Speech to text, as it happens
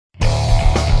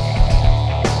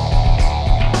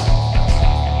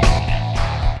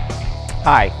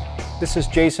Hi, this is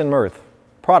Jason Mirth,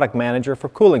 Product Manager for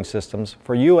Cooling Systems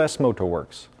for US Motor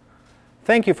Works.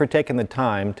 Thank you for taking the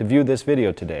time to view this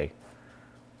video today.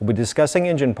 We'll be discussing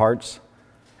engine parts,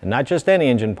 and not just any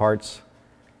engine parts,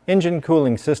 engine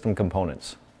cooling system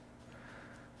components.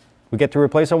 We get to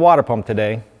replace a water pump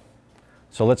today,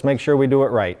 so let's make sure we do it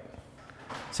right.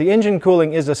 See, engine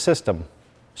cooling is a system,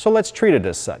 so let's treat it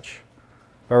as such.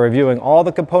 By reviewing all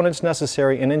the components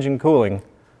necessary in engine cooling,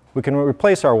 we can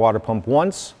replace our water pump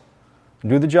once,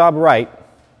 do the job right,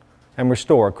 and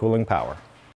restore cooling power.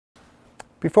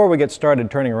 Before we get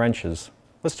started turning wrenches,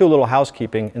 let's do a little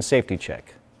housekeeping and safety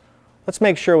check. Let's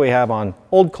make sure we have on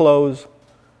old clothes,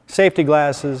 safety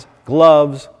glasses,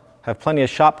 gloves, have plenty of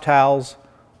shop towels,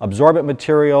 absorbent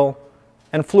material,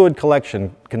 and fluid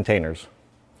collection containers.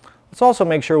 Let's also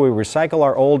make sure we recycle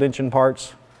our old engine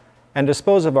parts and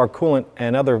dispose of our coolant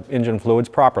and other engine fluids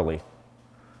properly.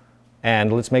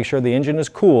 And let's make sure the engine is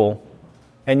cool,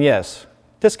 and yes,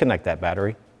 disconnect that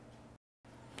battery.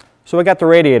 So we got the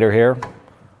radiator here.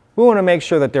 We want to make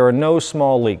sure that there are no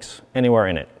small leaks anywhere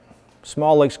in it.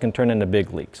 Small leaks can turn into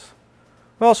big leaks.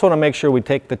 We also want to make sure we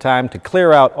take the time to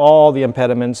clear out all the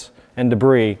impediments and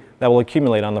debris that will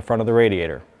accumulate on the front of the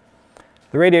radiator.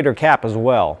 The radiator cap as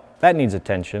well, that needs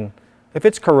attention. If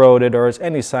it's corroded or has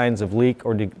any signs of leak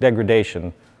or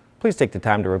degradation, please take the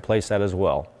time to replace that as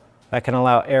well. That can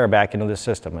allow air back into the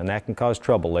system, and that can cause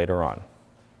trouble later on.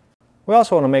 We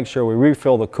also want to make sure we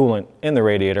refill the coolant in the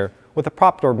radiator with a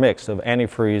proper mix of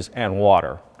antifreeze and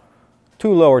water.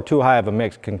 Too low or too high of a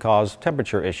mix can cause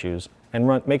temperature issues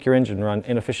and make your engine run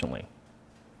inefficiently.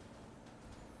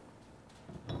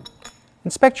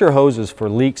 Inspect your hoses for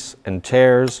leaks and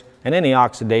tears and any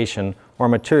oxidation or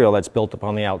material that's built up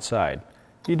on the outside.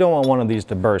 You don't want one of these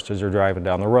to burst as you're driving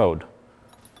down the road.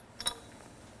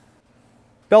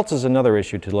 Belts is another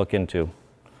issue to look into.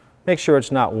 Make sure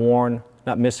it's not worn,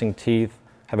 not missing teeth,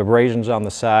 have abrasions on the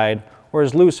side, or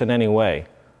is loose in any way.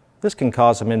 This can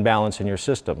cause some imbalance in your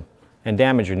system and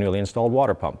damage your newly installed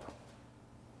water pump.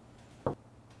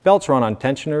 Belts run on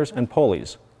tensioners and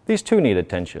pulleys. These too need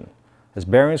attention, as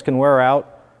bearings can wear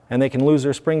out and they can lose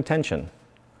their spring tension.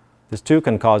 This too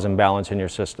can cause imbalance in your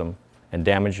system and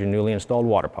damage your newly installed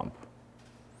water pump.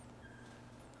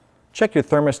 Check your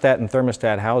thermostat and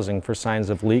thermostat housing for signs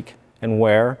of leak and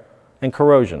wear and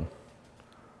corrosion.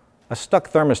 A stuck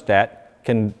thermostat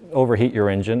can overheat your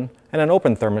engine, and an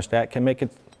open thermostat can make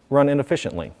it run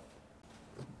inefficiently.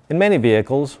 In many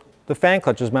vehicles, the fan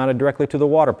clutch is mounted directly to the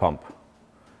water pump.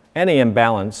 Any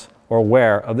imbalance or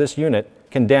wear of this unit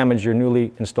can damage your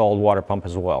newly installed water pump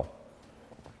as well.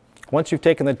 Once you've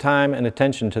taken the time and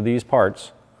attention to these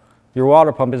parts, your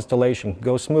water pump installation can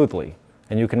go smoothly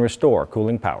and you can restore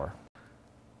cooling power.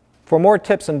 For more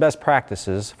tips and best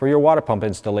practices for your water pump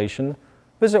installation,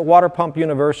 visit Water Pump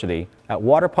University at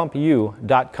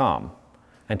waterpumpu.com.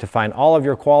 And to find all of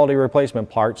your quality replacement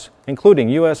parts, including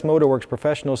US Motor Works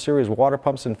Professional Series water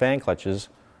pumps and fan clutches,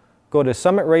 go to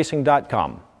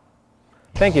summitracing.com.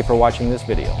 Thank you for watching this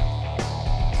video.